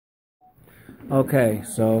Okay,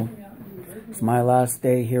 so it's my last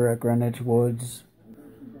day here at Greenwich Woods.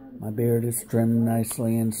 My beard is trimmed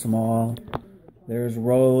nicely and small. There's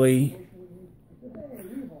Rolly,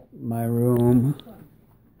 my room,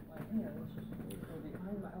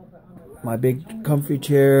 my big comfy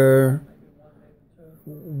chair,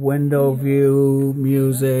 window view,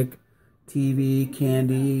 music, TV,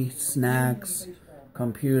 candy, snacks,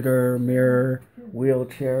 computer, mirror,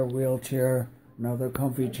 wheelchair, another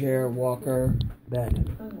comfy chair, walker,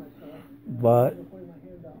 bed. But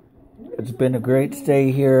it's been a great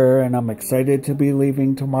stay here, and I'm excited to be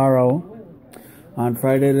leaving tomorrow on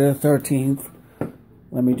Friday the 13th.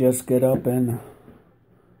 Let me just get up and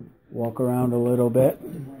walk around a little bit.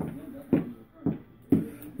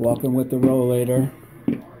 Walking with the Rollator.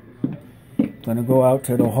 Gonna go out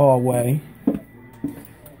to the hallway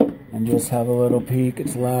and just have a little peek.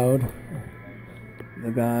 It's loud. The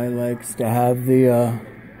guy likes to have the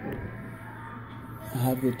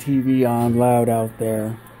TV on loud out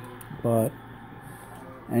there. But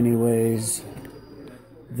anyways,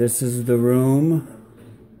 this is the room.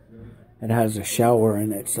 It has a shower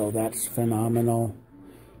in it, so that's phenomenal.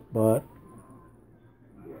 But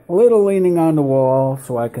a little leaning on the wall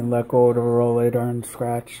so I can let go of the Rollator and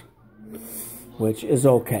scratch, which is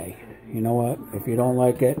okay. You know what? If you don't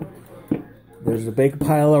like it, there's a big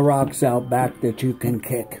pile of rocks out back that you can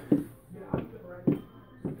kick.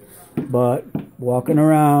 But walking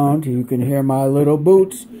around, you can hear my little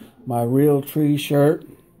boots, my Real Tree shirt,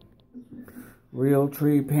 Real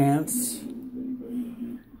Tree pants,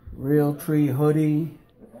 Real Tree hoodie,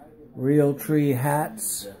 Real Tree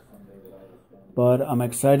hats. But I'm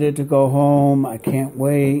excited to go home. I can't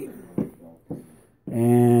wait.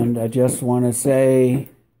 And I just want to say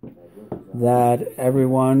that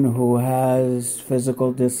everyone who has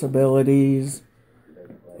physical disabilities,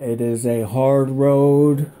 it is a hard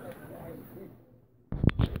road.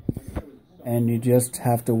 And you just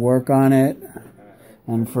have to work on it.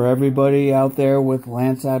 And for everybody out there with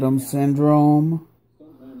Lance Adams syndrome,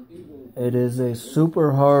 it is a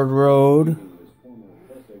super hard road.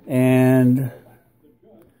 And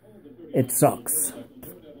it sucks.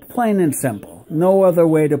 Plain and simple. No other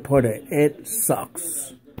way to put it. It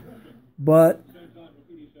sucks. But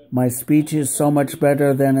my speech is so much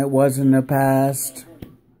better than it was in the past.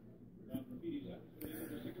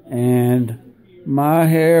 And my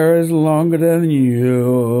hair is longer than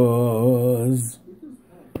yours.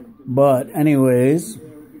 But anyways,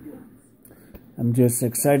 I'm just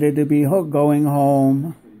excited to be going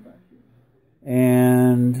home.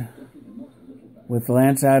 And with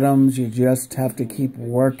Lance Adams, you just have to keep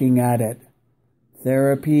working at it.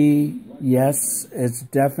 Therapy, yes, it's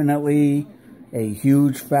definitely a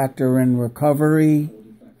huge factor in recovery,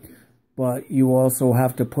 but you also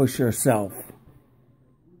have to push yourself.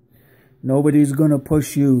 Nobody's going to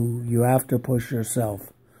push you. You have to push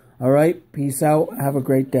yourself. All right, peace out. Have a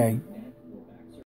great day.